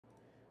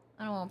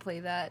I don't want to play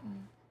that.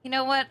 You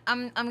know what?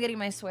 I'm getting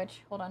my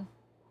Switch. Hold on.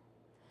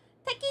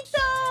 Teccy,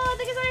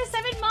 thank you for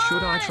 7 months.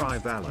 Should I try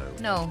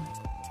Valo? No.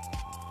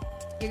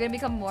 You're gonna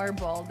become more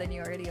bald than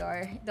you already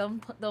are.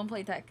 Don't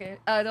play Tekken.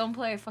 Don't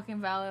play fucking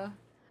Valo.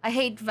 I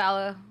hate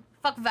Valo.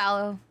 Fuck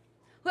Valo.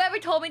 Whoever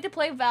told me to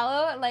play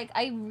Valo, like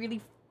I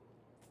really.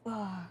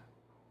 Valorant.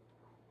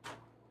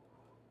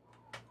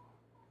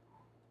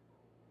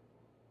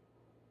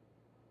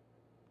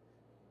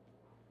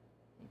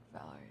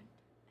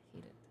 I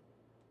hate it.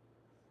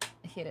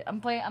 I hate it. I'm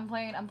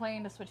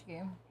playing the Switch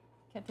game.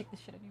 Can't take this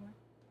shit anymore.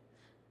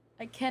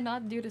 I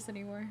cannot do this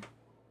anymore.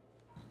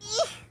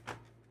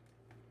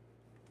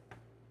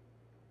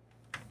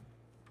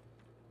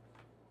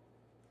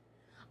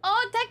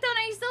 Oh, Tectone,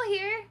 are you still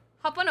here?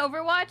 Hop on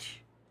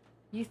Overwatch.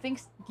 Do you think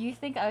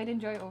I'd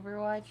enjoy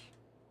Overwatch?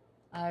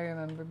 I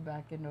remember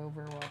back in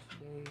Overwatch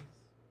days.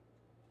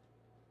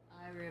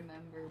 I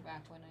remember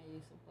back when I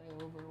used to play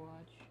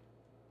Overwatch.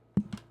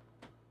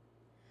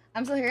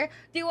 I'm still here.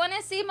 Do you want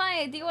to see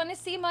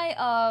my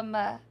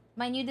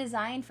my new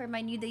design for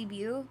my new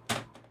debut?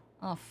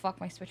 Oh fuck,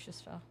 my Switch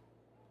just fell.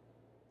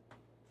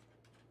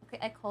 Okay,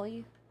 I call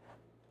you.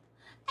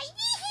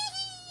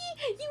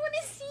 You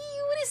wanna see?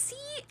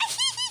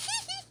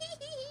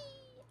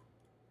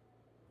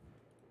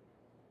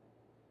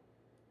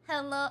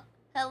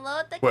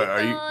 Hello,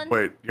 Tectone.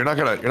 Wait, you're not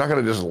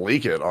gonna just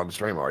leak it on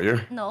stream, are you?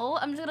 No,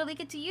 I'm just gonna leak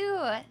it to you.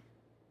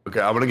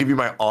 Okay, I'm gonna give you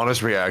my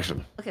honest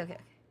reaction. Okay.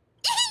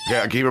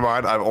 Yeah, keep in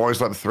mind, I've only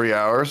slept 3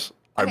 hours.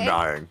 Okay. I'm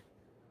dying.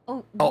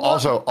 Oh,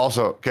 also,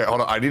 okay,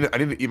 hold on. I need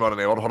an emote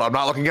enabled. Hold on, I'm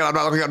not looking at it.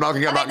 I'm not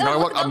gonna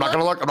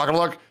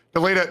look.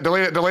 Delete it. I'm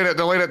deleting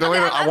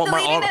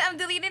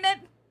it.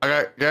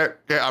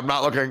 Okay, I'm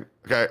not looking.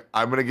 Okay,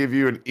 I'm gonna give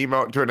you an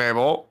emote to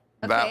enable.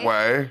 Okay. That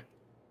way,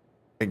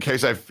 in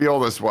case I feel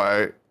this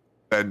way,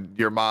 then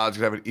your mods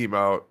can have an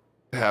emote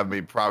to have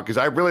me proud. Because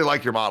I really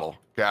like your model.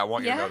 Okay, I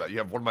want you to know that. You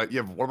have one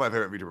of my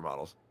favorite VTuber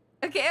models.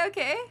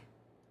 Okay.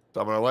 So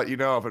I'm gonna let you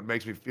know if it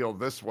makes me feel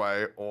this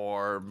way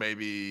or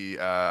maybe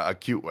a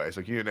cute way.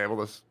 So can you enable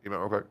this emote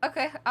real quick?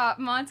 Okay,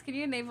 mods, can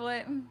you enable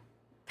it?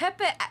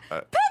 Pepe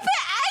Agony!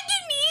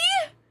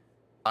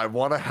 I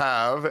want to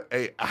have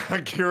a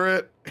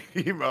accurate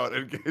emote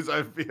in case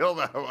I feel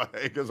that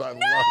way because I love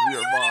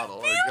your model.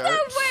 Okay?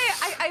 That way.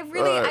 I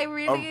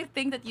really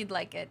think that you'd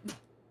like it.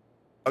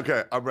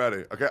 Okay, I'm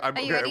ready. Okay,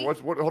 you ready?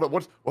 Hold on.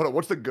 What's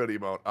the good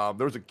emote?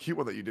 There was a cute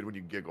one that you did when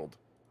you giggled.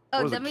 Oh,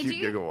 what was Deme the cute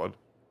giggle one?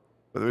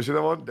 Let me see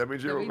that one. Deme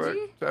G real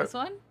quick. This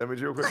one? Deme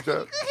G real quick.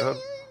 Chat.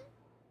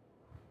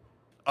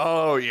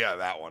 Oh yeah,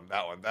 that one.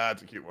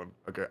 That's a cute one.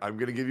 Okay, I'm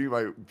gonna give you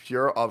my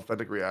pure,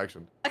 authentic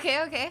reaction.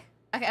 Okay,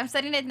 I'm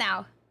setting it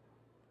now.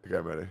 Okay,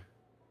 I'm ready.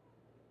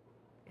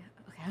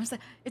 Okay,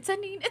 it's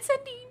ending.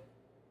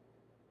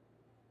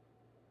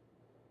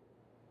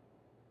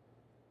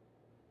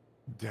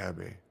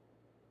 Deme.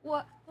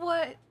 What?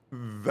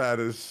 That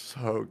is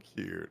so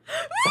cute.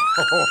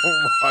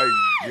 Oh my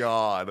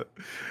god.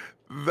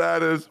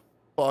 That is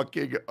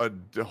fucking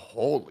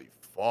holy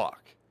fuck.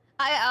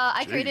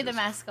 I created a Jesus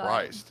mascot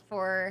Christ.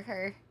 for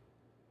her.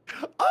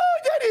 Oh,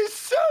 that is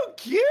so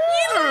cute.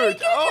 Like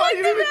it? Oh, I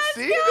didn't even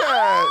see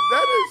that.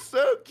 That is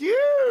so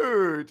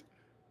cute.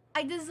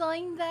 I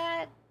designed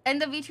that.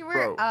 And the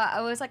VTuber,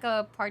 it was like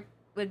a part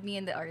with me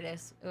and the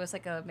artist. It was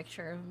like a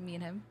mixture of me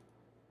and him.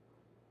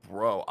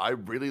 Bro, I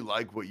really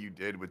like what you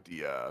did with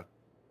the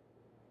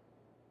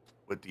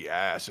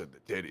ass and the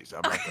titties.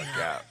 I'm not gonna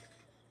cap.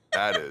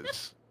 That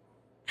is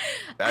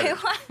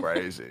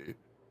crazy.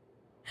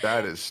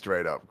 That is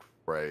straight up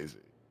crazy.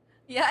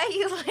 Yeah,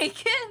 you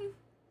like it?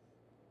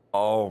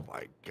 Oh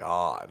my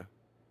god.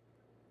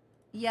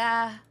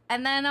 Yeah,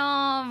 and then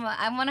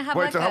I want to have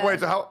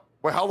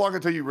how long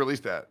until you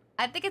release that?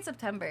 I think it's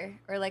September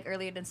or like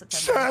earlier than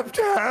September.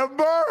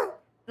 September?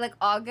 Like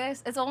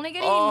August. It's only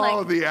getting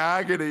Oh, the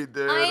agony,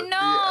 dude. I know.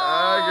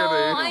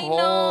 The agony.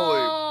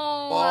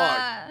 Holy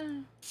fuck.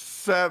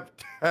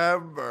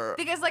 September.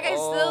 Because like I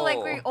still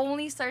like we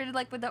only started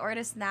like with the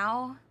artist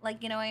now,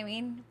 like you know what I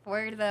mean,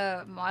 for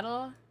the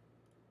model,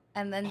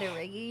 and then the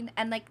rigging,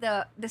 and like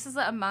this is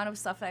the amount of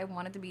stuff that I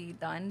wanted to be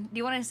done. Do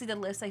you want to see the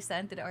list I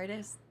sent to the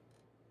artist?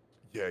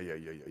 Yeah.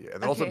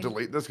 And then also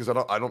delete this because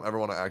I don't ever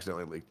want to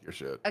accidentally leak your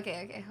shit.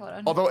 Okay, hold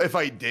on. Although if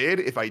I did,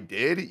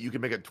 you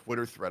could make a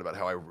Twitter thread about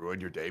how I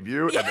ruined your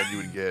debut, and then you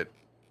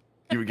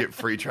would get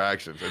free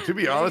traction. So to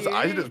be honest,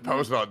 I should just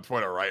post it on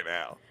Twitter right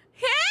now.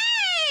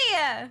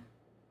 Hey!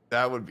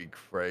 That would be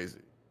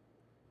crazy.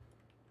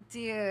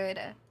 Dude.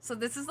 So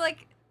this is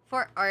like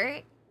for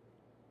art.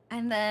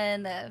 And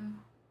then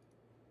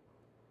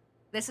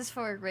this is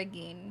for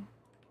rigging.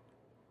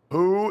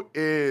 Who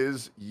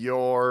is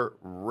your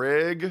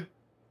rig?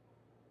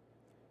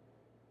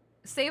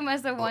 Same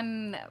as the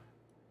one,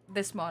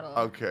 this model.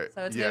 Okay.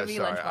 So it's gonna be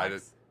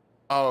Lunchbox.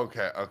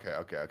 Okay.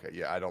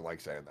 Yeah, I don't like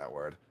saying that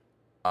word.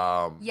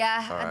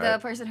 Yeah, the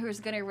person who's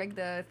gonna rig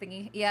the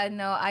thingy. Yeah,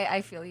 no,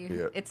 I feel you.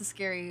 Yeah. It's a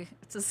scary.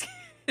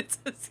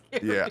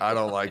 Yeah, I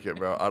don't like it,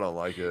 bro. I don't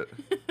like it.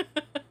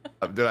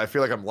 Dude, I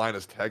feel like I'm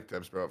Linus Tech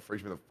Tips, bro. It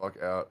freaks me the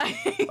fuck out.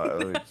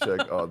 Let me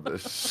check on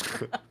this.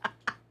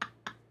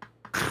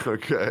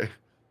 Okay.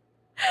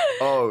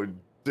 Oh,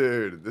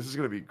 dude, this is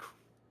gonna be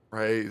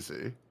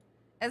crazy.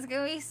 It's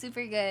gonna be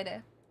super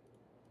good.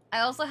 I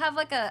also have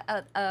like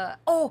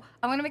oh,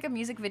 I'm gonna make a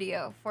music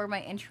video for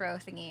my intro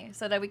thingy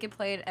so that we can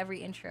play it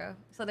every intro.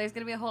 So there's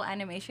gonna be a whole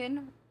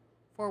animation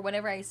for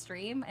whenever I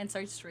stream and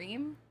start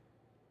stream.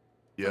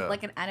 Yeah.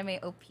 Like an anime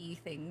OP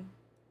thing.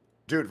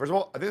 Dude, first of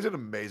all, I think it's an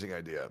amazing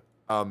idea.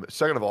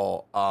 Second of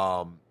all,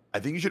 I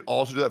think you should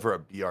also do that for a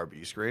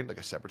BRB screen, like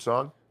a separate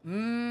song.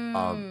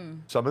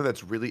 Something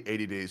that's really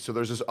ADD. So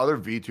there's this other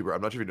VTuber.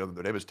 I'm not sure if you know them.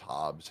 Their name is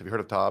Tobbs. Have you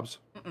heard of Tobbs?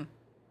 Mm-mm.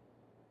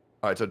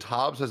 All right, so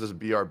Tobbs has this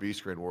BRB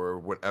screen where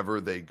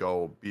whenever they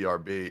go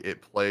BRB,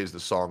 it plays the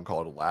song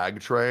called Lag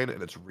Train,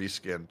 and it's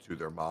reskinned to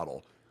their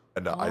model.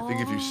 And I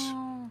think if you,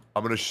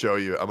 I'm gonna show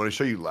you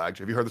Lag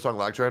Train. Have you heard the song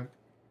Lag Train?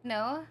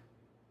 No. I'm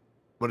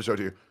gonna show it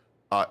to you.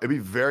 It'd be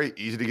very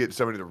easy to get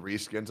somebody to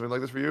reskin something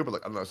like this for you, but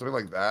like I don't know, something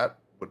like that.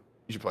 But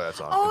you should play that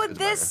song. Oh, it's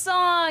this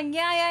song.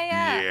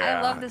 Yeah.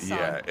 I love this song.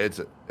 Yeah, it's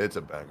a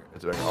banger.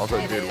 It's a banger.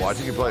 Also, dude,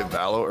 watching you play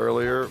Valo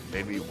earlier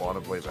made me want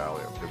to play Valo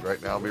because right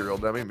now, be real,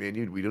 Demi, me and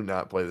you, we do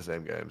not play the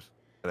same games,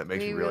 and it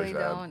makes me really sad.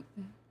 Don't.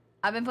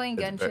 I've been playing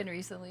Genshin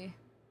recently.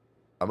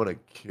 I'm gonna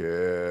kill.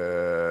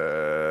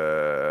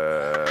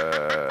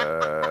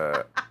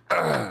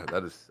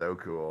 That is so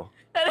cool.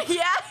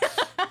 Yeah.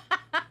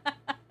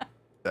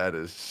 That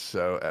is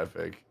so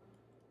epic.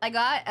 I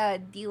got a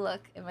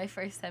D-Look in my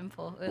first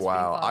temple.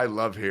 Wow, I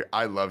love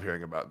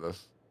hearing about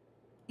this.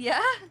 Yeah?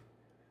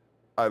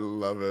 I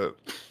love it.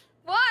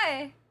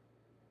 Why?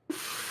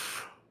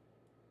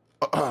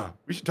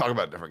 We should talk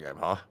about a different game,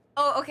 huh?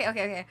 Oh,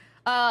 okay.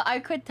 I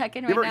quit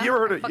Tekken right now. You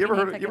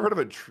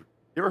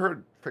ever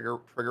heard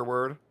trigger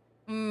word?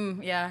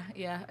 Yeah.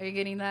 Are you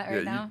getting that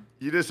right now?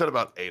 You just said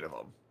about 8 of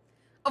them.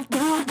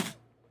 Oh.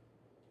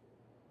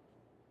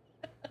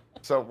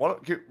 So,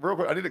 real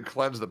quick, I need to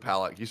cleanse the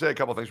palate. Can you say a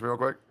couple things for me real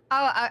quick?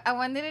 Oh, I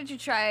wanted to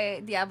try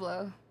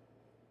Diablo.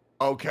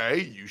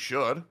 Okay, you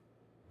should.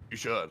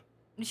 Should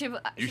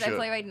I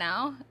play right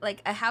now?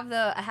 Like I have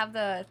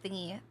the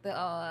thingy,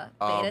 the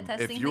beta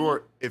testing.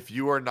 If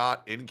you are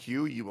not in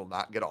queue, you will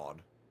not get on.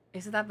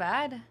 Is it that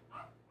bad?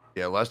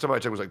 Yeah, last time I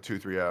checked was like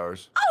 2-3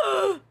 hours.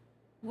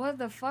 What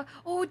the fuck?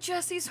 Oh,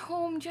 Jesse's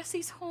home.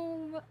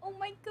 Oh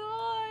my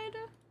god.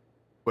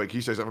 Wait, can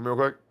you say something for me real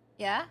quick?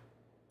 Yeah.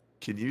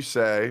 Can you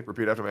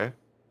repeat after me?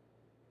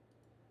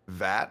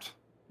 That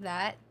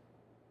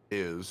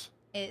is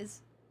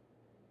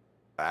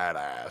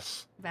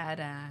badass.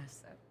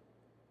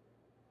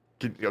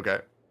 Okay.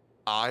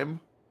 I'm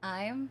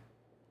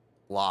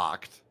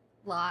locked.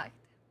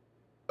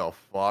 The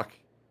fuck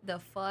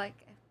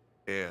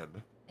in.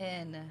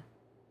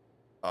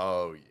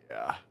 Oh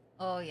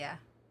yeah.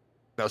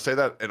 Now say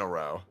that in a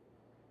row.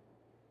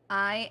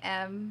 I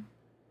am.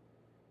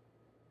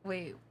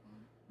 Wait.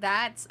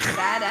 That's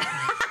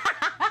badass.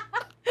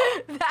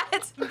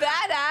 That's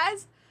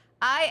badass.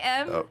 I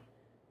am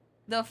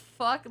the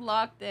fuck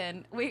locked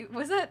in. Wait,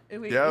 was that?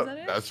 Wait, yep, was that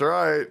it? That's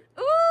right.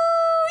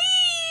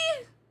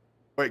 Ooh-wee!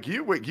 Wait,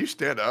 can you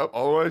stand up?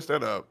 All the way,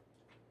 stand up.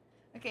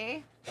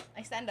 Okay,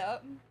 I stand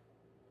up.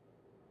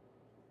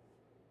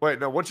 Wait,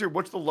 no. What's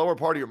the lower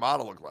part of your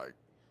model look like?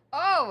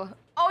 Oh,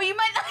 you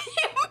meant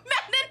in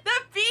the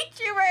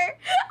VTuber.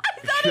 I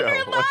thought in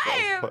real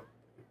life.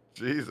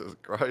 Jesus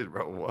Christ,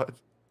 bro, what?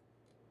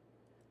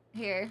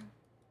 Here.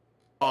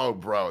 Oh,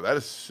 bro, that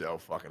is so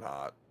fucking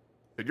hot.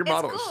 Dude, your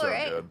model is so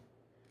right? good.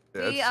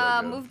 Yeah, We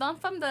so good. moved on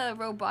from the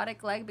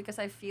robotic leg because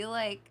I feel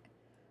like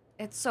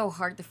it's so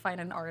hard to find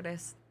an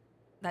artist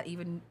that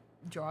even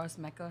draws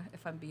mecha,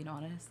 if I'm being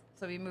honest.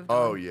 So we moved on.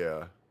 Oh,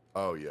 yeah,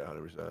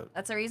 100%.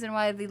 That's the reason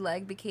why the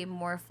leg became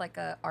more of like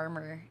a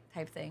armor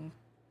type thing.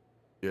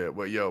 Yeah,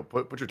 wait, yo,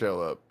 put your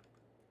tail up.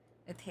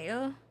 A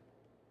tail?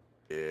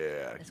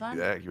 Yeah, This can one?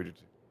 you do that? Can you put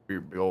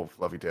your big old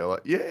fluffy tail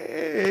up?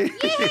 Yay!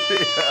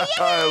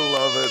 I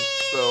love it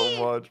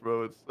so much,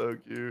 bro. It's so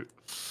cute.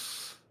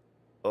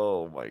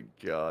 Oh my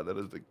god, that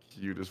is the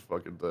cutest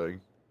fucking thing.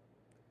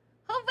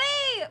 Oh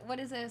wait! What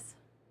is this?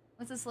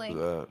 What's this link?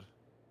 What's that?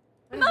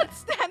 I'm not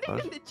standing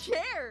in the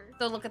chair.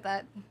 Don't look at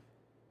that.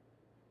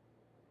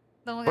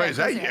 Don't look Wait, at is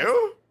that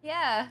you?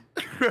 Yeah.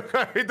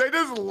 They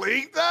just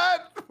leaked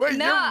that? Wait,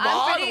 No, your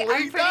mod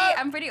leaked that?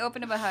 I'm pretty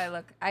open about how I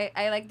look.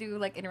 I like do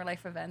like inner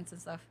life events and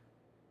stuff.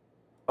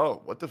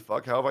 Oh, what the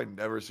fuck? How have I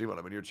never seen one?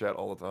 I'm in your chat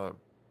all the time.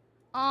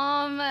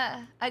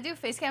 I do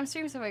face cam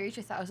streams if I reach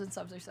 1,000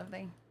 subs or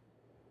something.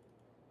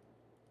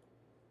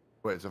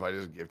 Wait, so if I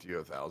just gift you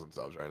 1,000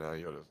 subs right now,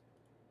 you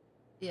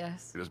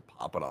Yes. just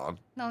pop it on?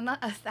 No, not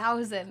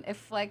 1,000.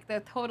 If like the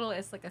total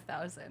is like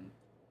 1,000.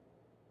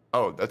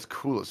 Oh, that's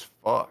cool as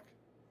fuck.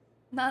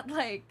 Not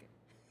like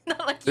you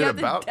Dude,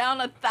 have to down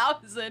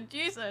 1,000.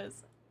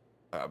 Jesus.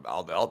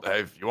 I'll hey,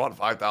 if you want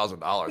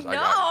 $5,000, I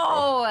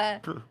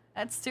got No,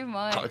 that's too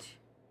much.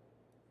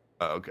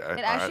 Okay. It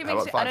actually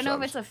makes me, I don't know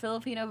if it's a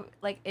Filipino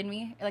like in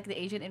me, like the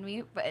Asian in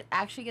me, but it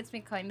actually gets me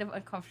kind of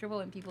uncomfortable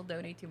when people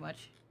donate too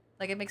much.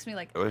 Like it makes me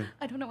like, Really?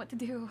 I don't know what to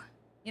do.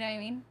 You know what I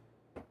mean?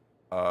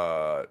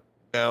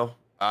 No,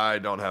 I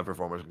don't have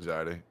performance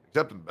anxiety,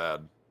 except in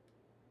bed.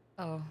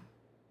 Oh.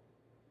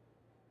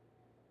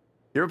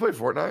 You ever play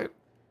Fortnite?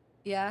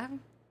 Yeah.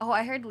 Oh,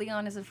 I heard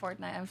Leon is in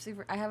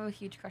Fortnite. I have a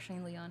huge crush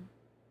on Leon.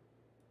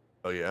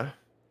 Oh yeah.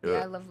 Yeah, Yeah.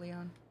 I love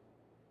Leon.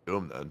 Do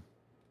them then.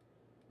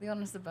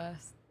 Leon is the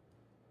best.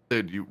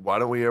 Dude, why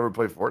don't we ever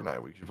play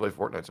Fortnite? We should play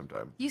Fortnite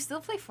sometime. You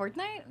still play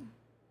Fortnite?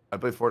 I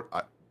play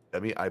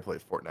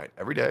Fortnite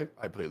every day.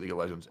 I play League of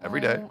Legends every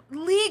day.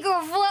 League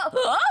of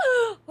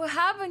What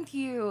happened to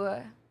you?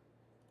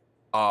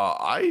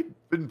 I've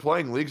been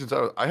playing League since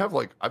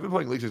I've been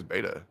playing League since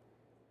beta.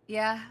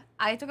 Yeah,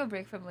 I took a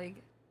break from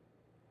League.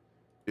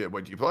 Yeah,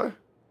 wait, do you play?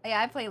 Yeah,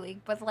 I play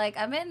League, but like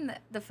I'm in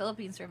the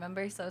Philippines,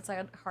 remember? So it's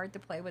like hard to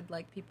play with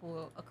like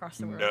people across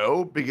the world.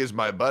 No, because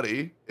my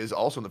buddy is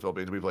also in the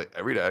Philippines. We play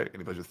every day, and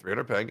he plays with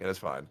 300 ping, and it's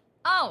fine.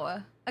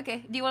 Oh,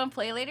 okay. Do you want to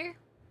play later?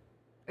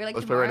 Or like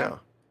Let's tomorrow? play right now.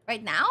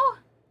 Right now?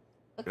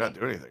 Okay. You're not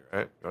doing anything,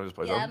 right? You want to just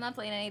play Yeah, something? I'm not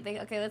playing anything.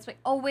 Okay, let's play.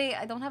 Oh wait,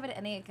 I don't have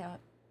an NA account.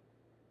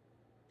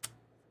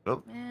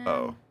 Nope. Man.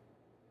 Oh.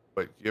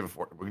 Wait, you have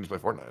we can just play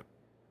Fortnite.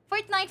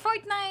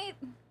 Fortnite!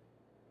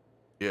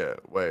 Yeah,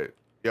 wait.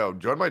 Yo,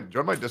 join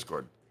my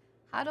Discord.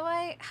 How do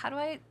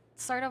I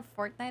start up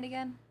Fortnite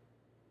again?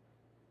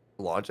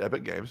 Launch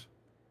Epic Games.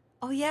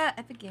 Oh yeah,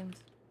 Epic Games.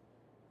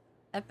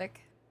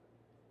 Epic.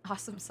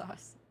 Awesome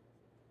sauce.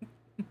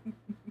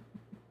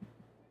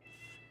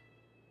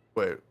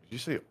 Wait, did you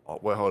say? Oh,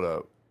 wait, hold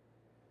up.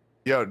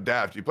 Yo,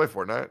 Daft, you play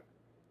Fortnite?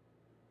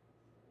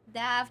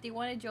 Daft, do you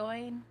want to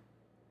join?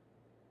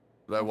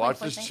 I Play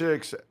watched this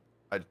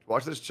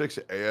Fortnite? chick's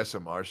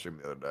ASMR stream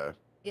the other day,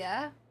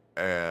 Yeah?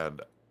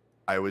 and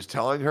I was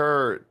telling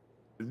her,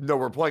 no,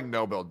 we're playing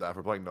no build, Daft.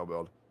 We're playing no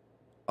build.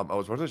 I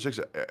was watching this chick's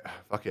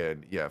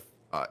ASMR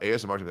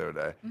stream the other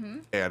day, Mm-hmm.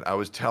 and I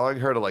was telling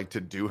her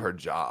to do her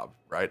job,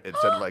 right?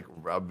 Instead of like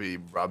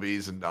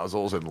rubbies and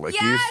nuzzles and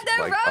lickies, Yeah,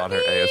 the like on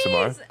her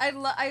ASMR.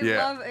 I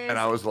Yeah, love it. and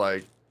I was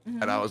like,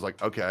 Mhm. and I was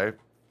like, okay,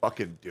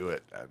 fucking do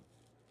it, then.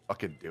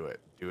 Fucking do it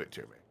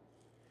to me.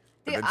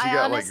 And Dude, then she I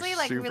got, honestly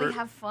like super, really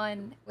have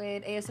fun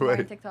with ASMR Wait.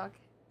 and TikTok.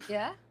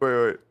 Yeah?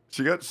 Wait.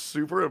 She got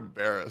super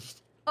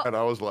embarrassed, Oh. and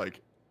I was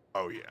like,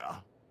 oh yeah,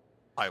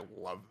 I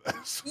love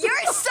this.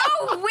 You're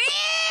so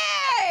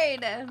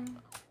weird!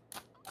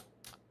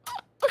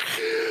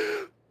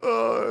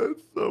 Oh,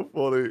 it's so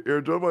funny.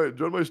 Here,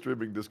 join my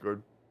streaming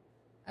Discord.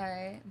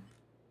 Alright.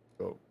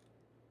 Go.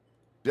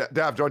 Yeah,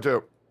 Dav, join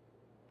too.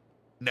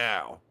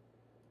 Now.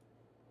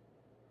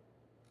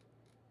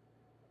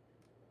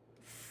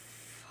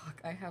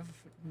 Fuck, I have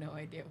no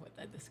idea what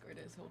that Discord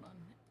is. Hold on.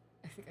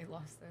 I think I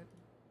lost it.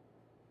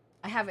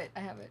 I have it.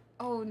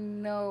 Oh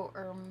no,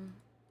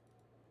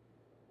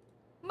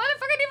 Motherfucker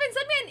didn't even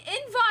send me an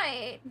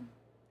invite!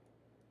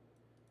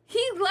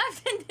 He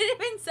left and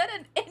didn't even send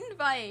an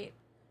invite!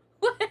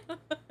 What?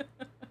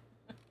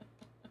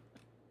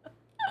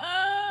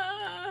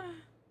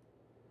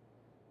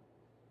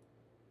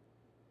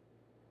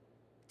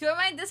 Join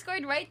my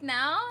Discord right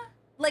now?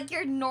 Like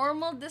your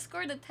normal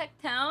Discord, the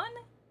Tectone?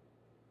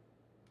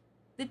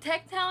 The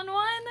Tectone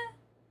one?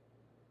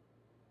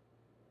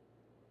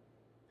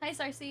 Hi,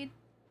 Starseed.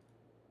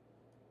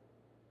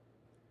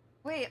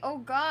 Wait, oh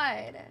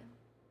god.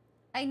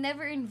 I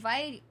never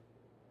invite.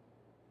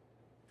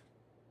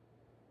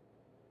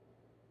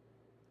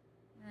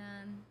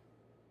 Man.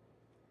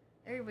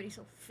 Everybody's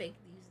so fake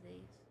these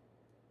days.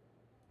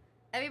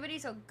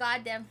 Everybody's so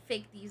goddamn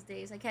fake these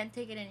days. I can't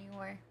take it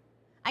anymore.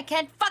 I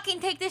can't fucking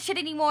take this shit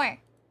anymore.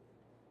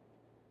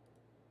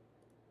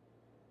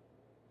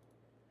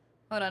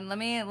 Hold on, let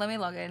me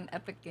log in.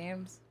 Epic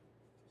Games.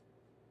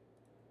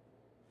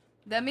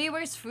 Deme,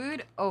 where's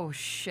food? Oh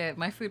shit,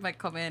 my food might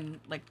come in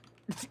like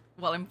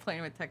while I'm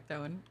playing with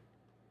Tectone.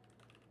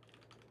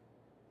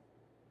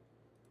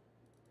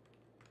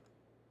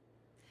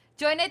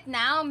 Join it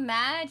now,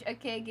 Madge.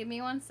 Okay, give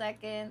me 1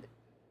 second.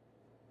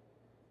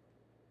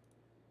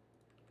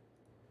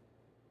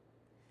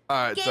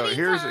 All right, so Give me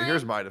here's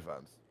time. my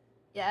defense.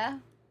 Yeah.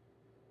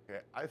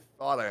 Okay, I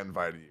thought I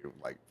invited you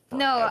like.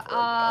 No, forever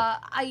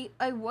ago.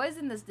 I was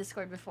in this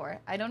Discord before.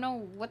 I don't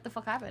know what the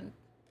fuck happened.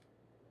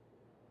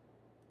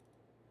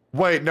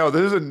 Wait, no,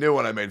 this is a new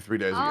one I made 3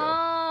 days ago.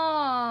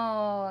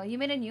 Oh, you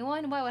made a new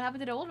one? What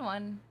happened to the old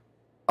one?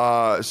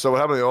 So what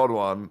happened to the old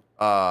one?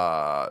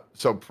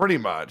 So pretty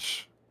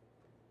much,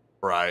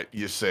 right?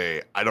 You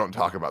say I don't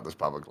talk about this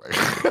publicly.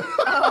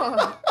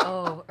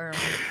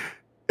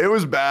 It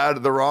was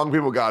bad. The wrong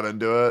people got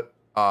into it,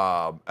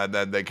 and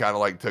then they kind of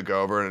like took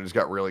over, and it just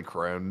got really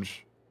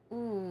cringe.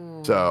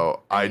 Ooh.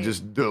 So I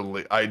just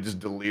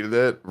deleted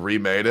it,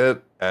 remade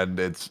it, and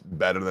it's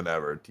better than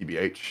ever.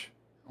 TBH.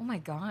 Oh my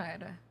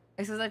god.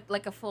 Is this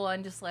like a full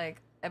on just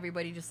like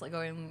everybody just like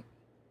going,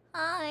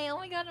 hi, oh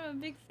my god, I'm a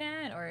big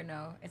fan, or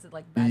no? Is it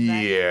like bad?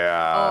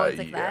 Yeah. Oh, it's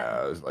like yeah.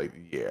 that? It was like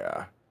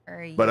yeah.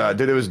 Or But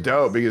dude, it was yes.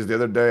 dope because the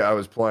other day I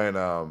was playing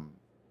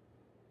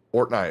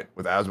Fortnite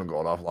with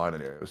Asmongold offline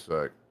and it was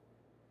sick.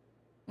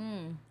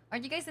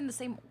 Aren't you guys in the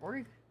same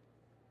org?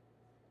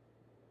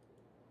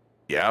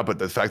 Yeah, but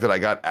the fact that I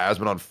got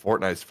Asmon on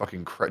Fortnite is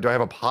fucking crazy. Do I have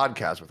a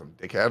podcast with him,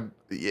 dickhead?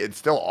 It's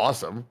still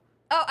awesome.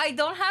 Oh, I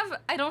don't have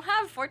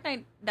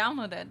Fortnite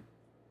downloaded.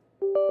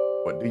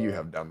 What do you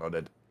have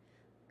downloaded?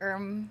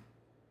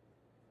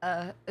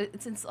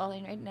 It's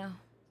installing right now.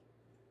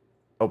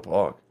 Oh,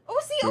 Pog.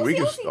 OC, We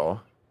can OC.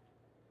 install.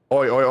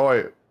 Oi, oi,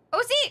 oi.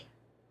 OC!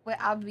 Wait,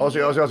 I'll be OC,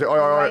 OC, OC. Oi, oi,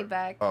 oi. right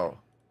back. Oh.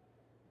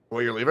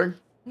 Well, you're leaving?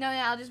 No,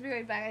 I'll just be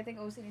right back. I think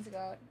OC needs to go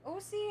out.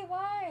 OC,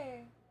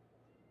 why?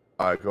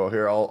 All right, cool.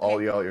 Here, I'll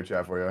Okay. yell at your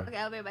chat for you. Okay,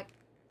 I'll be right back.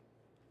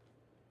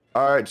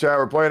 All right, chat,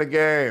 we're playing a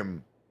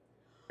game.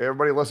 Hey,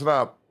 everybody listen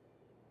up.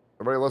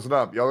 Everybody listen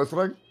up. Y'all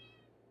listening?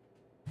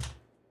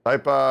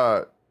 Type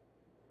pot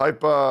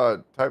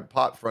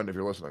friend if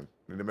you're listening.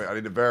 I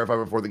need to verify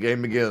before the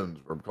game begins.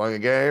 We're playing a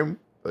game.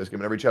 Play this game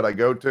in every chat I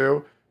go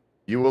to.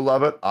 You will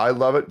love it. I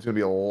love it. It's going to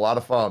be a lot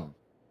of fun.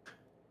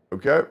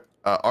 Okay?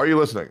 Are you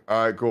listening?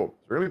 All right, cool. So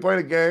we're going to be playing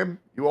a game.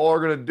 You all are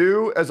going to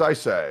do as I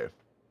say.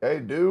 Okay?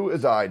 Do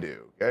as I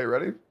do. Okay,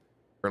 ready?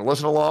 We're going to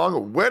listen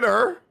along.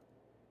 Winner.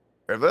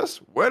 Hear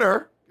this?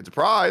 Winner gets a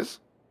prize.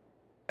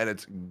 And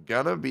it's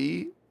going to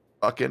be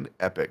fucking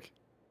epic.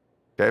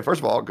 Okay, first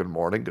of all, good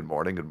morning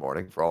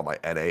for all my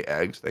NA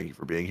eggs. Thank you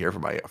for being here for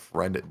my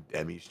friend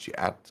Deme's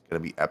chat. It's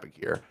going to be epic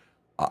here.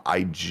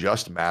 I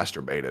just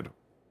masturbated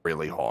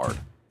really hard.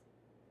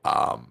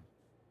 And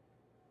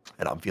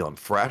I'm feeling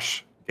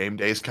fresh. Game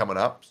day's coming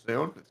up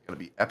soon. It's going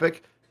to be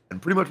epic.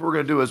 And pretty much what we're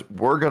going to do is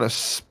we're going to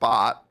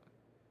spot.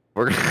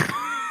 We're gonna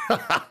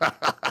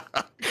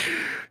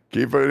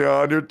keeping you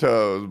on your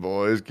toes,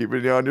 boys.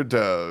 Keeping you on your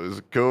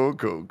toes. Cool.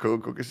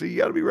 See, you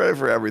got to be ready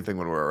for everything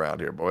when we're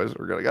around here, boys.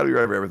 Got to be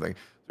ready for everything.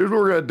 Here's what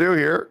we're going to do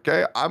here,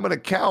 okay? I'm going to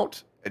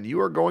count, and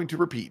you are going to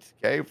repeat,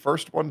 okay?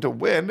 First one to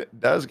win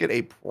does get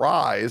a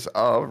prize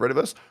of, ready for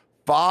this?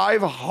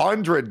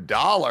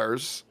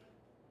 $500.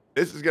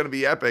 This is going to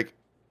be epic.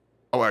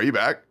 Oh, are you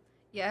back?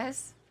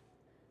 Yes.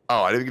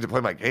 Oh, I didn't get to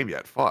play my game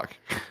yet. Fuck.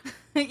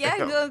 Yeah,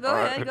 go ahead,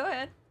 right. go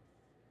ahead.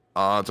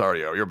 Oh, it's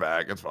already over. You're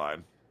back. It's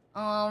fine.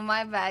 Oh,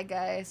 my bad,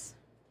 guys.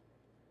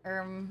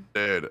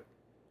 Dude,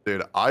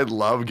 I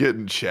love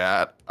getting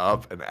chat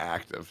up and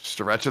active,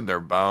 stretching their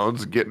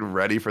bones, getting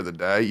ready for the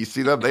day. You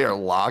see them? They are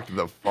locked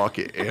the fuck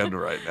in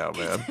right now,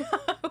 man.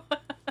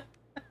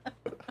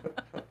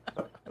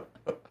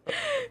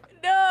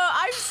 No,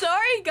 I'm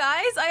sorry,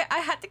 guys.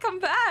 I had to come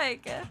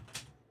back.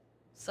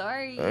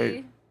 Sorry.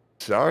 Hey,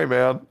 sorry,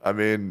 man. I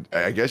mean,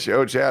 I guess you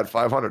owe chat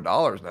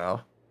 $500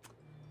 now.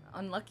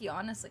 Unlucky,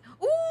 honestly.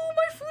 Oh,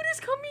 my food is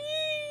coming.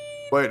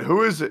 Wait,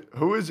 who is it?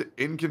 Who is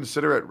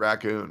Inconsiderate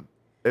Raccoon?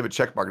 They have a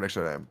check mark next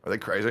to their name. Are they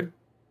crazy?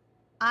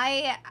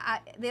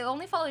 They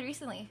only followed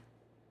recently.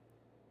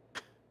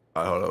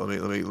 Hold on.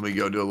 Let me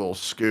go do a little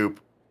scoop.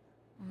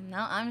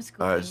 Now I'm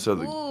scooping. All right, so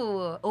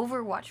Ooh,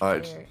 Overwatch all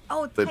player. right,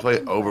 Oh, they play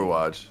Tectone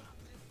Overwatch.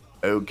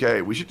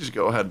 Okay, we should just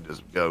go ahead and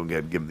just go and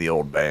give them the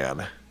old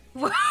ban.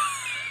 VODs.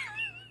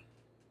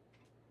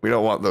 We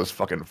don't want those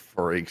fucking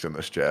freaks in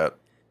this chat.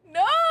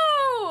 No.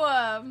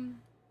 All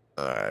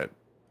right.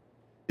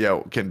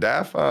 Yo, can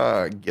Daff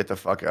get the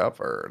fuck up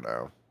or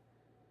no?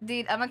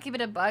 Dude, I'm gonna keep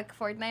it a buck.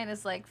 Fortnite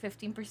is like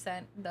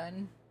 15%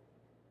 done.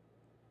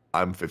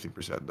 I'm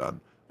 50% done.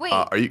 Wait.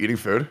 Are you eating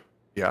food?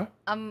 Yeah.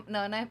 No,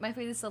 my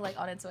food is still like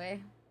on its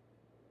way.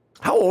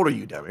 How old are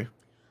you, Demi?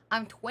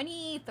 I'm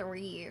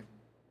 23.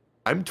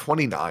 I'm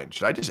 29.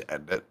 Should I just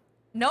end it?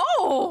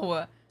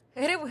 No.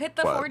 Hit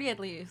the What? 40 at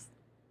least.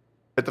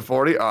 Hit the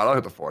 40? Oh, I'll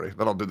hit the 40.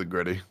 Then I'll do the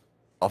gritty.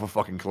 Off a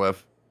fucking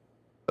cliff.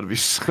 That'd be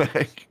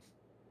sick.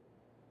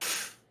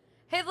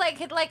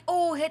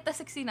 Hit the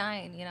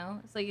 69, you know?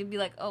 So you'd be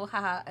like, oh,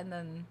 haha, and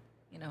then,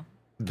 you know.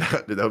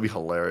 That would be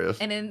hilarious.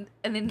 And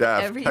then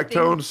Daff, everything.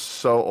 Tectone's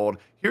so old.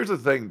 Here's the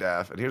thing,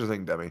 Daff, and here's the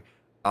thing, Demi.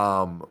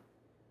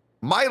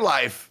 My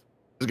life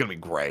is gonna be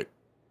great.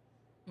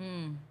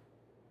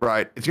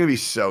 Right? It's gonna be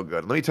so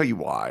good. Let me tell you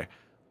why.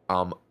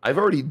 I've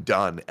already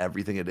done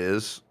everything it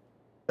is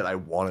that I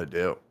want to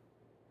do.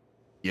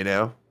 You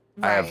know?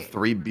 Right. I have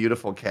 3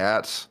 beautiful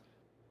cats.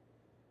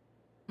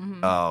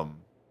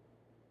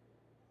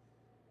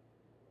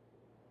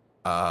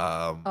 Yeah.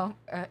 The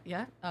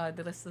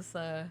list is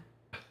yeah,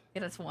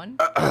 that's one.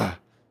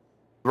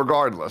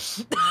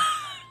 Regardless.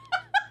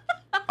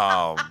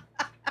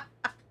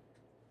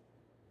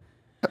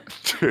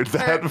 Dude,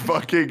 that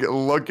fucking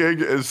looking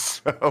is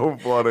so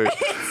funny.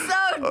 It's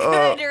so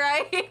good,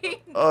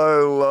 right? I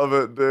love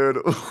it, dude.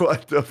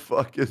 What the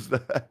fuck is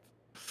that?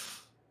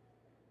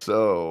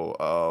 So,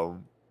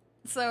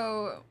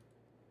 So,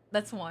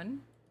 that's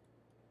one.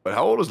 but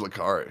how old is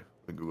Lakari? Let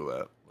me Google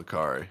that.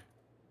 Lakari.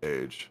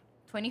 Age.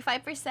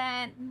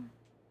 25%.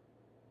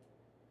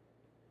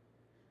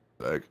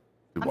 Like,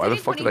 dude, I'm why the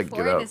turning fuck did I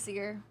 24 get up? this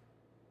year.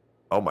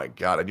 Oh my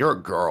god, and you're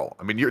a girl.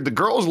 I mean, the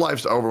girl's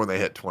life's over when they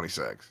hit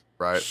 26,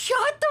 right?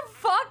 Shut the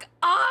fuck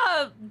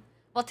up.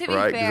 Well, to be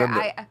Right, 'cause fair, then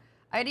I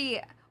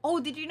already. Oh,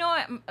 did you know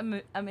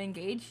I'm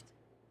engaged?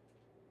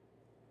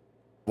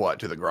 What,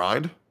 to the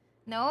grind?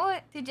 No,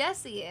 to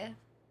Jesse.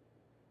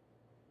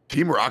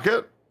 Team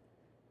Rocket?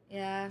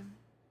 Yeah,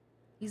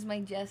 he's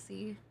my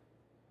Jesse.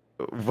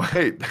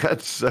 Wait,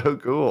 that's so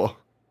cool.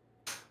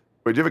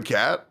 Wait, do you have a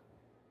cat?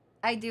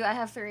 I do. I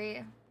have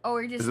 3. Oh,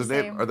 we're just Is the his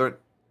same. name? Are their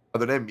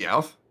name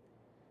Meowth?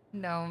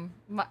 No,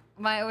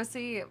 my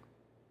OC,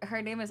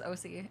 her name is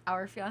OC,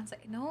 our fiance.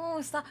 No,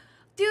 stop,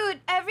 dude.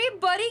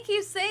 Everybody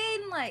keeps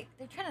saying like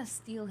they're trying to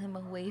steal him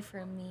away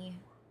from me.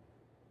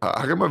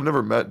 How come I've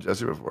never met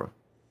Jesse before?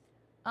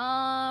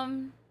 I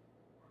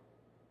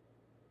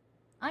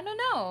don't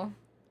know.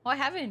 Why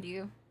haven't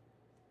you?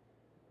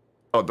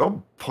 Oh,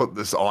 don't put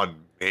this on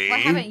me. Why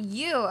haven't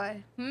you?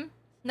 Hmm?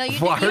 No,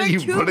 Why are you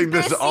too putting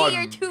busy. this on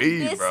You're too me,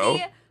 busy bro?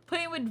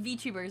 playing with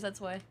VTubers.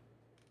 That's why.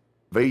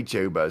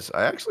 VTubers.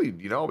 I actually,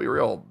 I'll be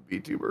real.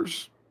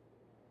 VTubers.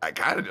 I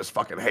kind of just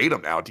fucking hate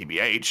them now,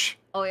 TBH.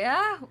 Oh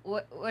yeah?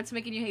 What's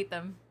making you hate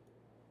them?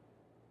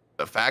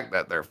 The fact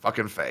that they're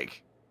fucking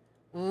fake.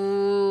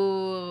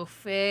 Ooh,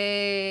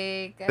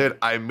 fake. Dude,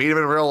 I meet them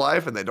in real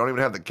life and they don't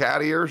even have the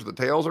cat ears, the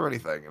tails, or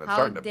anything, and it's How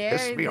starting to dare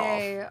piss me off.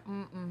 they?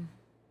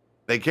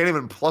 They can't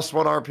even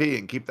 +1 RP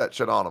and keep that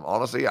shit on them.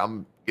 Honestly,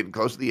 I'm getting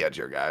close to the edge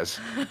here, guys.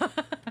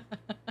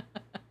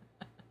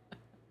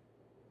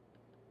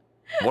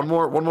 One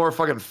more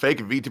fucking fake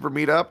VTuber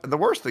meetup, and the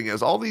worst thing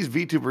is, all these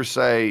VTubers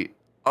say,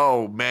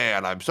 "Oh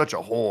man, I'm such a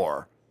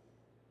whore.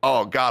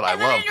 Oh god, I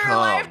and love then in real cum."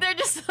 life, they're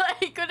just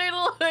like with their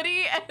little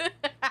hoodie.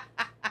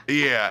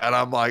 Yeah, and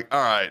I'm like,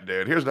 all right,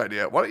 dude. Here's an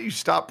idea. Why don't you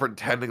stop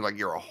pretending like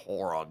you're a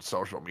whore on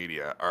social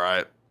media? All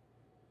right.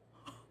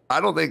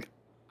 I don't think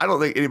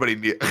anybody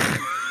need.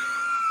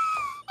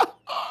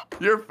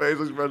 Your face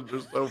expressions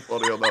are so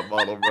funny on that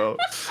model, bro.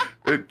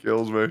 It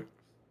kills me.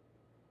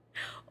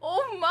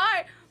 Oh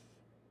my,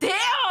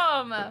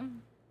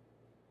 damn!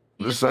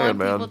 You Just saying, want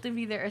man. people to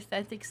be their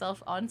authentic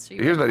self on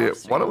stream. Here's an idea. off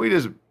stream. Why don't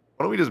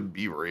we just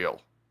be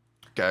real?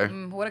 Okay.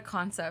 What a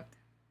concept.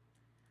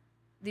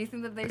 Do you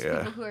think that there's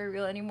people who are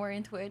real anymore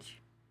in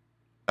Twitch?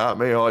 Not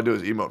me. All I do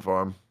is emote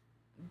for them.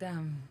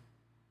 Damn.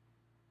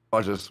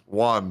 Watch this.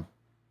 1.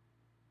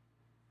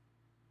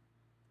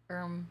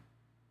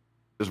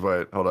 Just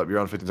wait. Hold up. You're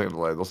on 15-second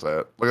delay. They'll say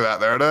it. Look at that.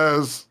 There it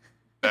is.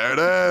 There it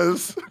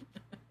is.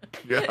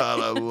 God,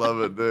 I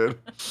love it, dude.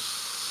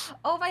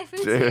 Oh, my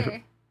food's Dude.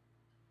 here.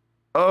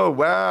 Oh,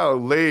 wow.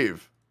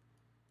 Leave.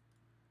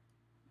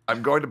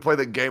 I'm going to play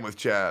the game with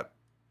chat.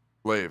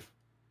 Leave.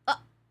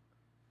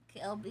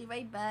 Okay, I'll be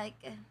right back.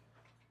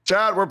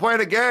 Chat, we're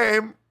playing a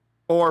game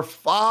for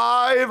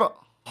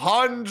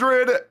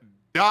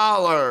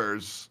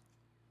 $500.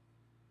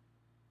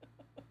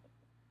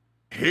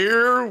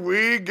 Here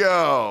we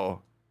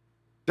go.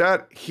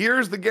 Chat,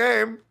 here's the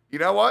game. You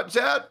know what,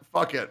 chat?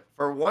 Fuck it.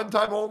 For one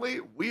time only,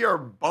 we are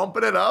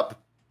bumping it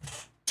up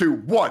to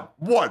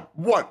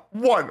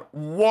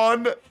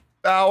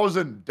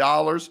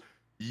 $1,000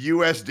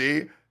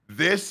 USD.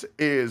 This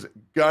is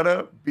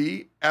gonna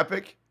be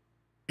epic.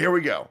 Here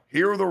we go.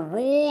 Here are the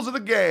rules of the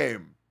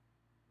game.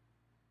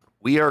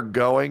 We are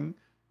going to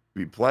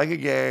be playing a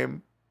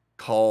game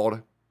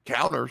called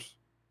Counters.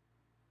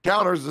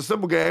 Counters is a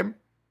simple game.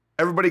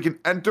 Everybody can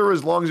enter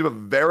as long as you have a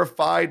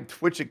verified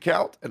Twitch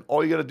account, and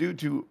all you got to do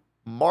to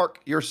mark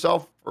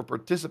yourself for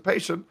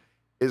participation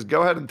is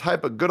go ahead and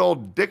type a good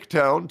old dick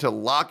tone to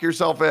lock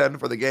yourself in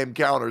for the game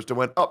Counters to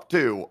win up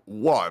to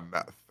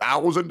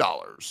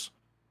 $1,000.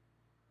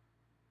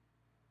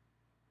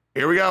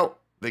 Here we go.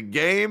 The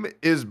game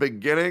is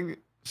beginning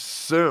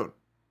soon.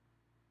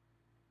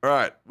 All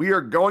right, we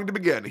are going to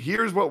begin.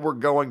 Here's what we're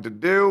going to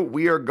do.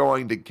 We are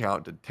going to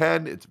count to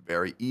 10. It's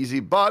very easy,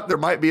 but there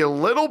might be a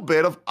little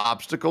bit of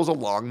obstacles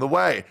along the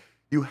way.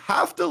 You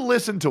have to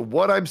listen to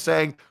what I'm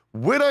saying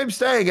when I'm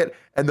saying it,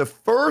 and the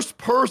first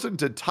person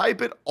to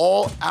type it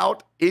all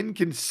out in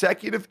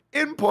consecutive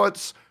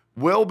inputs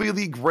will be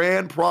the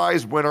grand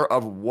prize winner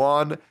of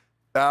 $1,000.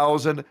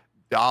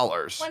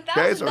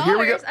 Okay, so here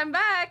we go. I'm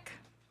back.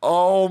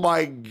 Oh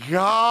my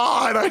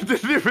god, I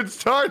didn't even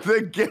start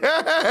the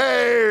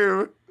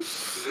game!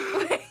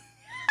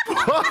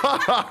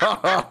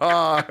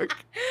 Fuck!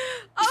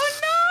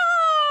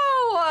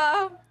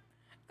 Oh no!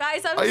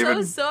 Guys, I'm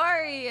so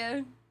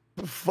sorry.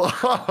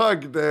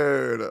 Fuck,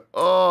 dude.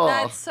 Oh.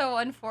 That's so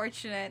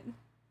unfortunate.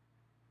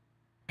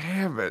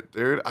 Damn it,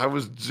 dude. I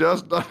was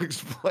just not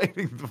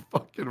explaining the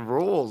fucking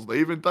rules. They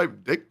even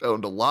typed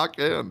dictone to lock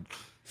in.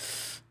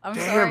 I'm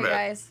Damn sorry, it.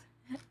 guys.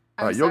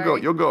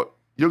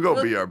 You'll go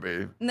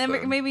BRB.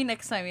 Maybe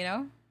next time, you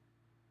know?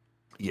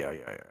 Yeah.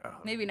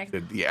 Maybe next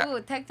time. Ooh,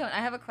 Tectone, I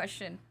have a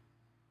question.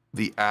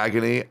 The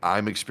agony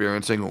I'm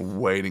experiencing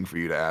waiting for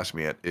you to ask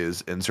me it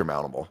is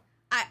insurmountable.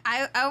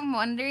 I'm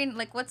wondering,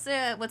 like, what's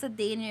a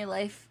day in your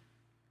life?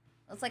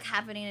 What's like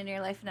happening in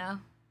your life now?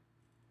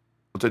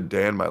 What's a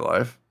day in my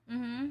life?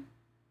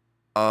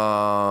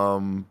 Oh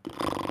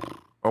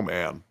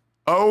man.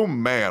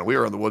 We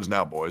are in the woods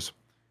now, boys.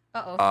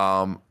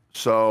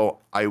 So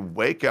I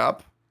wake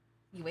up.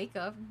 You wake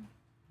up.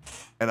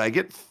 And I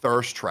get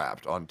thirst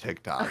trapped on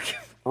TikTok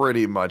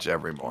pretty much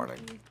every morning.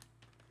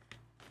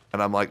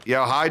 And I'm like,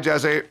 yo, hi,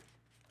 Jesse.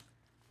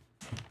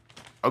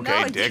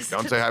 Okay, No, dick,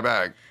 don't say hi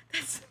back.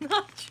 That's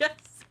not Jesse.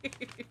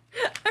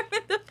 I'm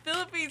in the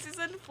Philippines. He's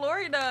in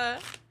Florida.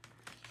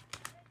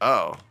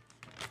 Oh.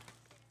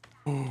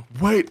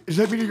 Wait, does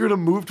that mean you're going to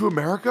move to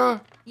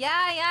America?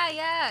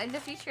 Yeah. In the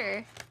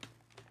future,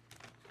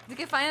 we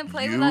can finally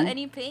play without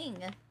any ping.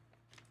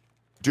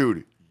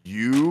 Dude,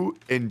 you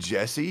and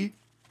Jesse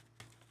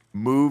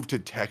moved to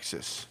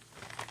Texas.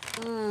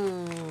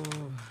 Ooh.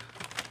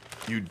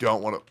 You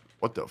don't want to.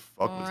 What the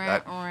fuck was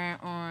that?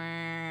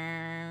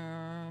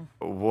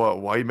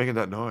 What? Why are you making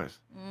that noise?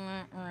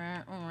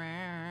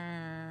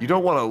 You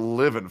don't want to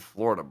live in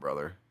Florida,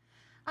 brother.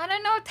 I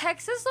don't know.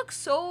 Texas looks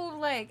so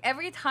like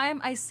every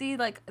time I see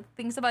like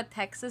things about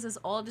Texas, it's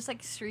all just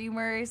like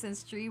streamers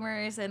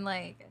and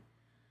like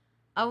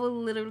I will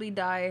literally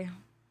die.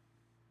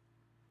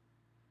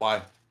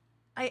 Why?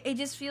 It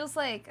just feels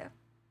like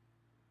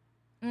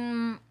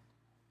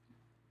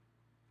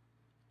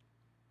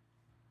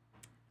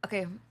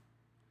okay.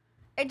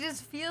 It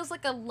just feels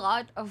like a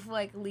lot of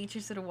like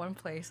leeches in one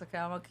place. Okay,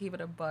 I'm gonna keep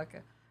it a buck.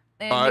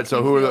 And All right,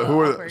 so who are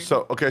the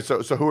so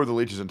who are the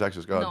leeches in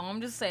Texas? Go ahead. No,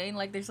 I'm just saying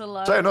like there's a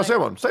lot. Say of, no, like, say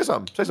one. Say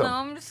something. Say something. No,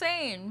 I'm just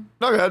saying.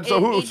 No, go ahead.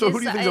 So who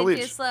do you think is a leech?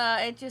 It's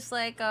just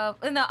like no,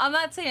 I'm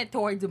not saying it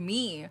towards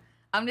me.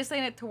 I'm just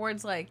saying it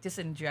towards like just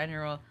in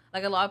general.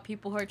 Like a lot of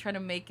people who are trying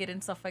to make it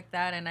and stuff like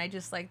that, and I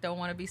just like don't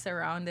want to be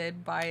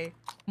surrounded by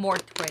more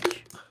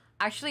Twitch.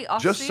 Actually,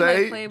 off just stream,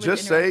 I play with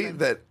just say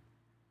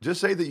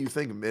that you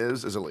think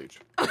Miz is a leech.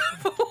 Where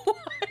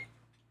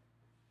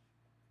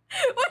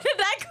did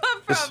that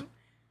come from?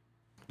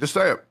 Just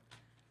say it.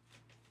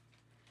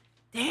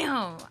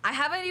 Damn, I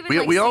haven't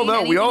even. We all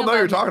know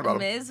you're talking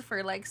about him. Miz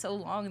for like so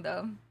long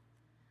though.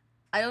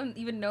 I don't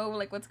even know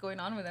like what's going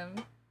on with him.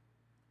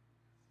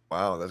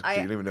 Wow, you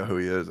don't even know who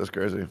he is. That's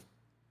crazy.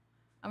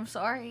 I'm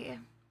sorry.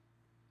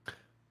 All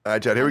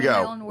right, Chad. Here we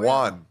go.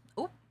 1,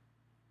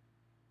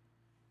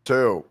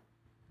 2,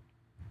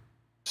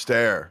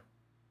 stare.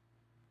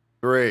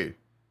 3.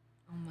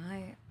 Oh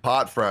my.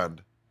 Pot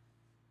friend.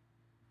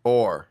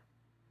 4.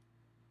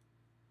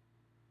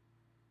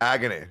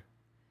 Agony.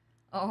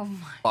 Oh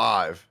my.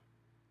 5.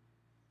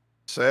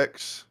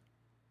 6.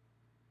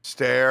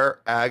 Stare,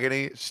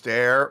 agony,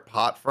 stare,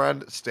 pot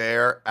friend,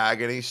 stare,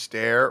 agony,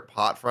 stare,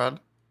 pot friend.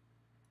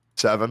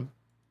 7.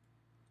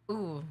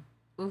 Ooh,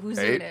 who's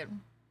 8, in it?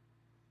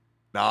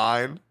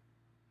 9,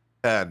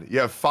 10. You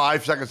have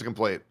 5 seconds to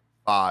complete.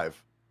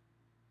 5,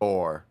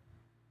 4,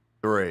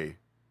 3,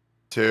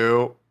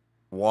 2,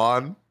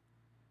 1.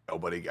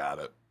 Nobody got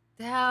it.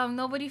 Damn,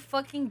 nobody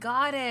fucking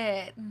got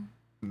it.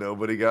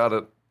 Nobody got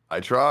it. I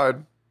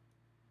tried.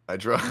 No,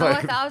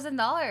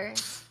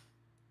 $1,000.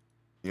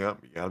 Yep,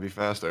 you gotta be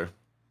faster.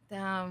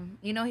 Damn,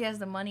 you know he has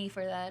the money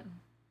for that.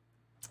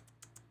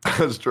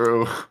 That's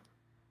true.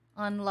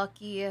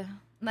 Unlucky.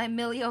 $9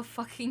 million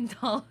fucking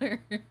dollar.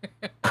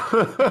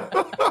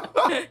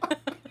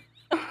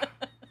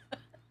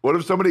 What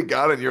if somebody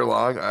got it and you're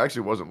lying? I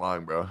actually wasn't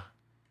lying, bro.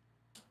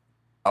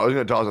 I was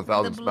gonna toss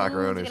 1,000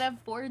 smackaroonies. You can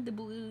afford the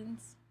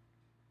balloons.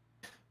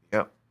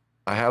 Yep,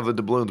 I have the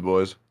doubloons,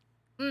 boys.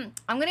 I'm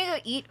gonna go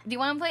eat. Do you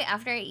want to play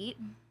after I eat?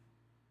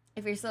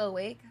 If you're still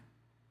awake.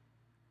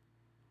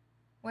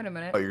 Wait a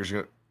minute. Oh, you're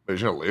just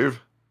gonna leave?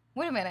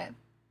 Wait a minute.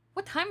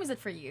 What time is it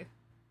for you?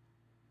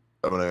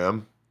 7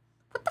 a.m.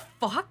 What the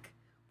fuck?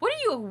 What are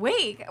you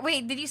awake?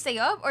 Wait, did you stay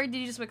up or did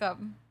you just wake up?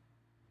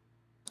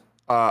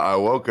 I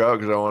woke up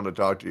because I wanted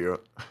to talk to you.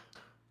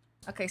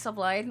 Okay, stop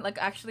lying. Like,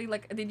 actually,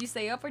 like, did you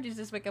stay up or did you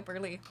just wake up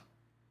early?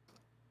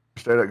 I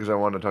stayed up because I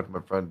wanted to talk to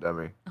my friend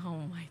Deme. Oh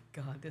my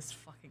god, this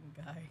fucking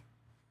guy.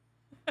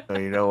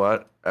 And you know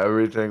what?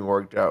 Everything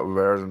worked out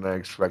better than I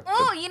expected.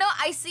 Oh, you know,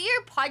 I see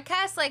your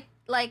podcast,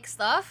 like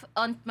stuff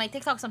on my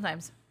TikTok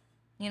sometimes.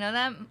 You know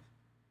that?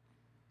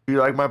 You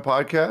like my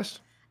podcast?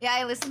 Yeah,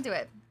 I listen to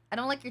it. I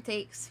don't like your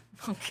takes.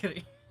 I'm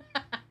kidding.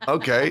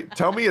 Okay,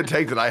 tell me a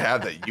take that I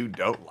have that you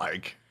don't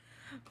like.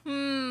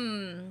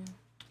 Go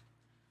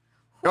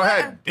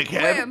ahead,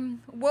 dickhead.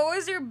 What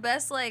was your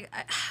best, like,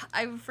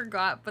 I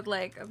forgot, but,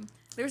 like,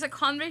 there was a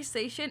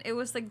conversation. It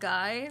was the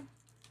guy.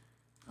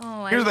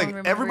 Oh, Here's the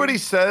thing. Everybody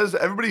says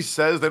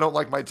they don't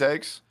like my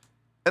takes,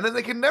 and then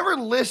they can never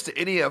list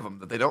any of them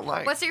that they don't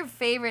like. What's your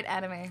favorite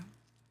anime?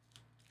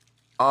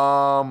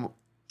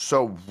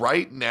 So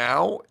right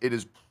now, it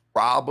is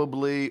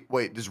probably...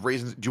 Wait, do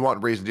you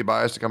want recency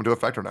bias to come into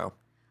effect or no?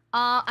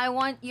 I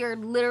want your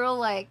literal,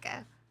 like,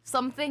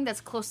 something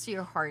that's close to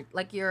your heart.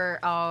 Like your,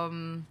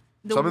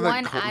 the something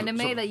one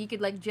anime that you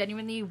could, like,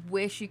 genuinely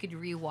wish you could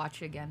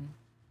rewatch again.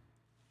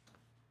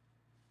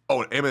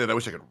 Oh, an anime that I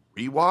wish I could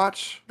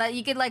rewatch? That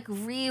you could, like,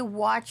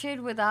 rewatch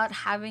it without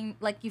having,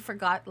 like, you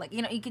forgot, like,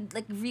 you know, you could,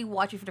 like,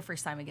 rewatch it for the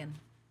first time again.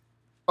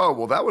 Oh,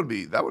 well, that would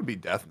be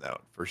Death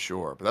Note, for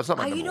sure. But that's not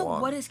my number one. You know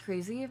what is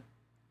crazy?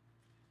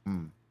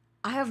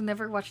 I have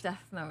never watched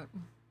Death Note.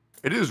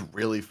 It is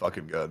really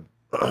fucking good.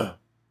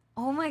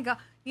 Oh my god.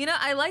 You know,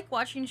 I like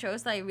watching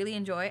shows that I really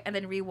enjoy and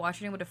then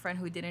rewatching it with a friend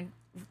who didn't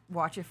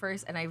watch it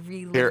first and I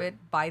relive it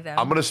by them.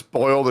 I'm gonna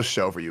spoil the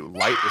show for you.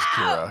 Light is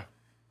Kira.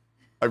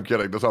 I'm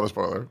kidding. That's not a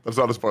spoiler. That's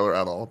not a spoiler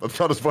at all. That's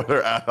not a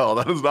spoiler at all.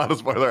 That is not a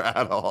spoiler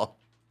at all.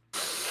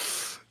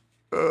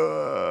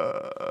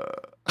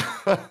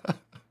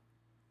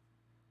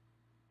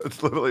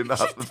 It's literally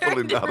not. It's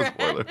literally not a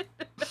spoiler.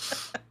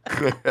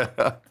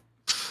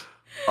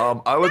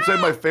 I would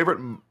say my favorite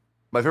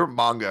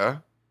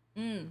manga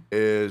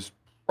is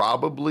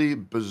probably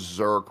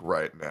Berserk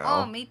right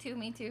now. Oh, me too.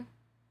 Me too.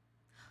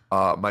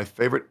 My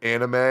favorite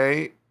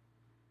anime,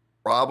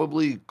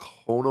 probably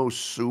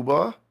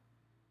Konosuba.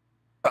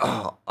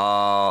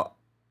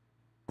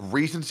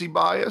 Recency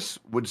bias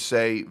would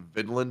say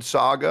Vinland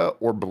Saga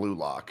or Blue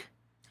Lock.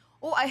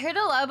 Oh, I heard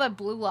a lot about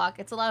Blue Lock.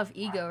 It's a lot of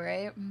ego,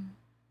 right?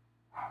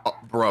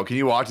 Bro, can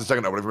you watch the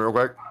second opening for me real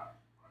quick?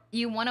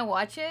 You want to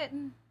watch it?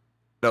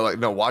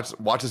 No, watch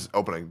this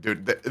opening,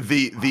 dude.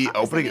 The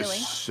opening is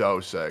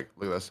so sick.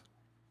 Look at this.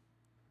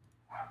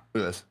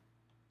 Look at this.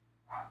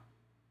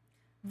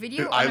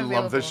 Video Dude, I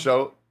love this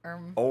show.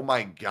 Or... Oh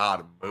my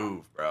god,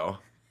 move, bro.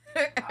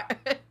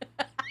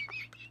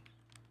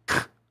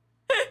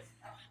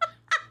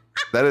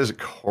 That is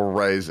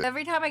crazy.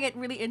 Every time I get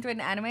really into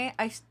an anime,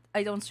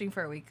 I don't stream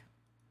for a week.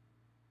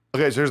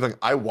 Okay, so here's the thing.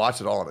 I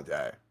watched it all in a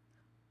day.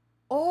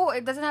 Oh,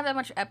 it doesn't have that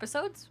much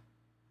episodes?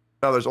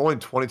 No, there's only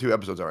 22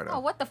 episodes right now.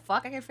 Oh, what the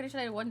fuck? I can finish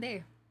that in one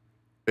day.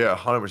 Yeah,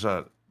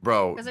 100%.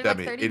 Bro, Because they're Deme,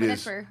 like 30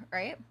 minutes per,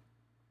 right?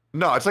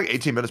 No, it's like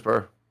 18 minutes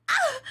per.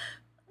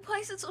 Why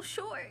is it so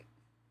short?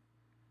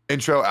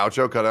 Intro,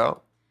 outro, cut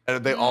out.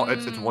 And they all,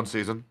 it's one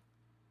season.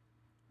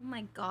 Oh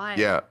my god.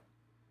 Yeah.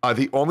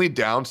 The only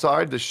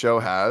downside the show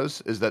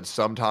has is that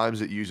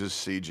sometimes it uses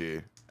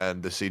CG,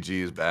 and the CG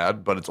is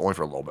bad, but it's only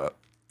for a little bit.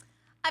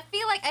 I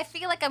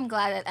feel like I'm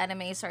glad that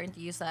anime is starting to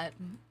use that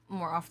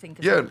more often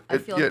because Yeah, I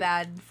feel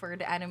bad for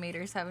the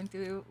animators having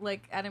to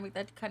like animate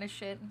that kind of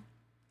shit.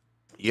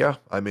 Yeah,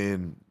 I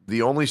mean,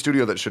 the only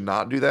studio that should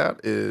not do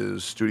that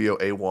is Studio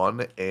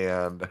A1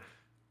 and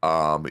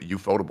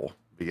Ufotable,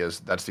 because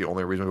that's the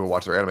only reason people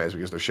watch their animes,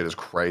 because their shit is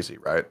crazy,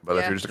 right? But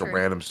if you're just like a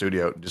random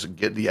studio, just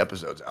get the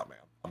episodes out, man.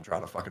 I'm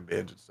trying to fucking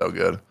binge. It's so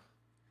good.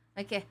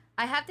 Okay,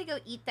 I have to go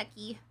eat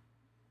Teccy.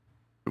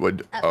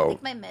 I'll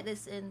take my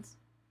medicines.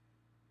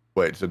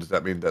 Wait, so does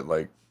that mean that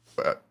like,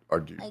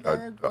 are you? I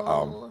gotta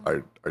go.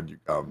 Are you?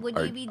 Would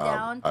you be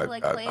down to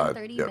like play in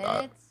 30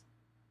 minutes?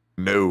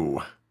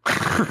 No.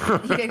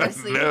 You gonna go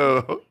sleep?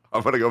 No,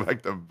 I'm gonna go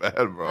back to bed,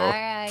 bro. All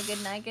right,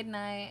 good night, good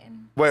night.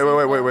 Wait.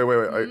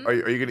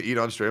 Are you gonna eat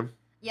on stream?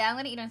 Yeah, I'm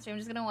gonna eat on stream. I'm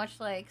just gonna watch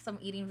like some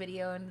eating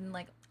video and then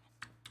like.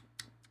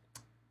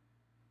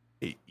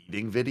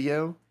 Eating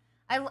video?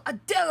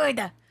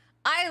 Dude,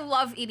 I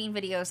love eating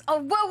videos. Oh,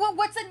 whoa,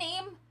 what's the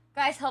name?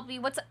 Guys, help me.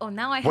 Oh,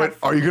 now I have. Wait,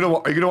 are you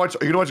gonna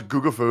watch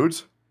Google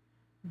Foods?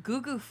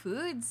 Google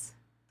Foods?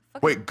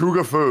 Wait,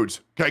 Google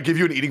Foods. Can I give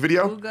you an eating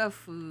video? Google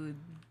Food.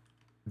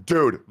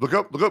 Dude, look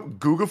up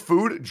Google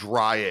Food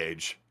Dry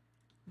Age.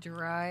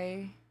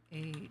 Dry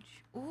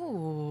Age.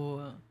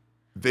 Ooh.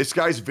 This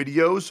guy's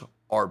videos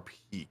are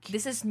peak.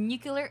 This is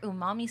nuclear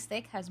umami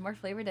steak, has more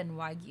flavor than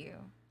Wagyu.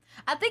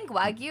 I think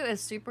Wagyu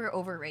is super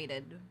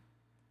overrated.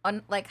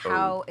 On like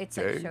how it's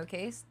like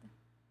showcased.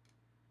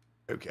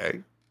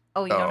 Okay.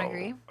 Oh, you don't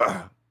agree?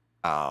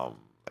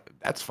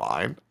 That's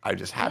fine. I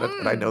just had it,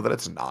 and I know that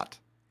it's not.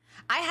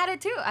 I had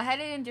it too. I had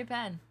it in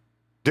Japan.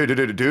 Do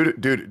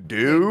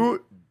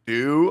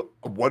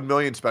 1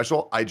 million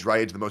special. I dry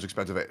age the most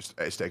expensive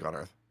steak on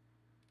earth.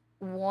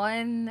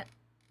 1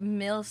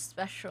 mil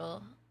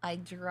special. I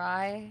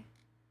dry.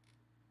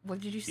 What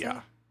did you say?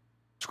 Yeah.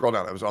 Scroll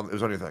down. It was on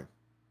your thing.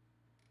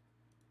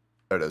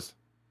 There it is.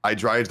 I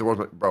dry age the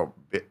world's bro.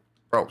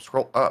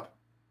 Scroll up.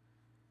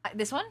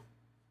 This one?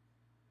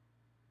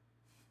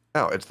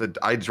 No, it's the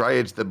I dry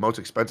age the most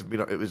expensive. You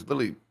know, it was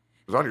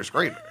on your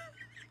screen.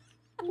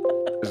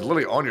 It was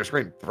literally on your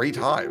screen 3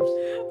 times.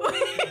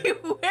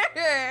 Wait,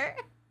 where?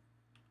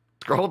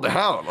 Scroll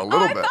down a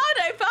little bit.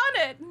 I found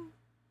it.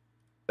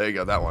 There you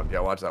go. That one. Yeah,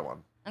 watch that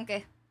one.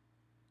 Okay.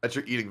 That's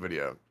your eating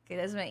video. Okay,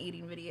 that's my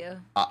eating video.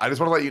 I just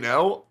want to let you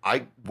know,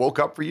 I woke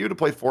up for you to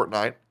play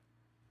Fortnite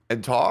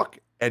and talk,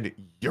 and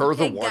you're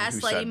the one who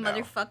said no.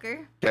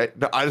 Motherfucker. Okay,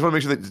 no, I just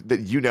want to make sure that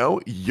you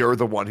know you're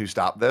the one who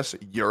stopped this.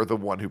 You're the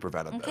one who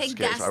prevented this.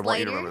 Okay, so I want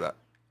you to remember that.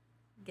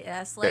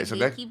 Gaslight, so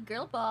gatekeep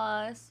girl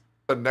boss.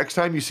 The next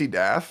time you see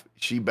Daff,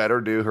 she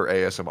better do her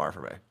ASMR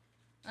for me.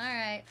 All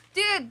right,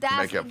 dude.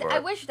 Daff. I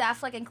wish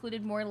Daff like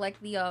included more like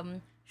the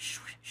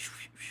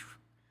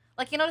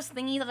like, you know, this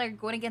thingy that are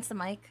going against the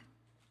mic.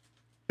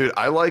 Dude,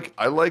 I like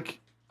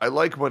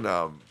when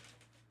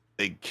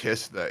they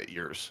kiss the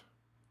ears.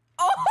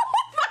 Oh my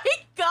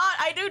god,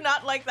 I do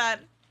not like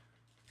that.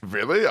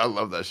 Really? I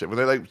love that shit. When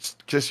they like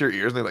kiss your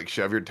ears and they like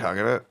shove your tongue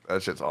in it,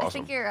 that shit's awesome. I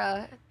think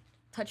you're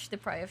touch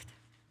deprived.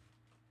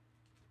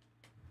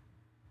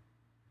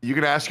 You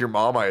can ask your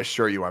mom. I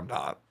assure you, I'm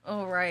not.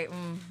 Oh right,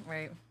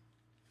 right.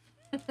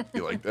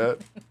 You like that?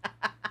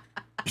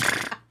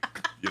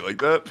 You like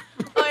that?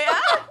 Oh yeah.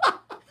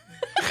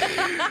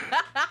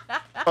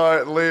 All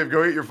right, leave.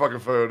 Go eat your fucking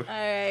food. All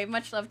right.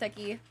 Much love,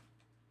 Teccy.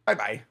 Bye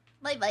bye.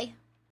 Bye bye.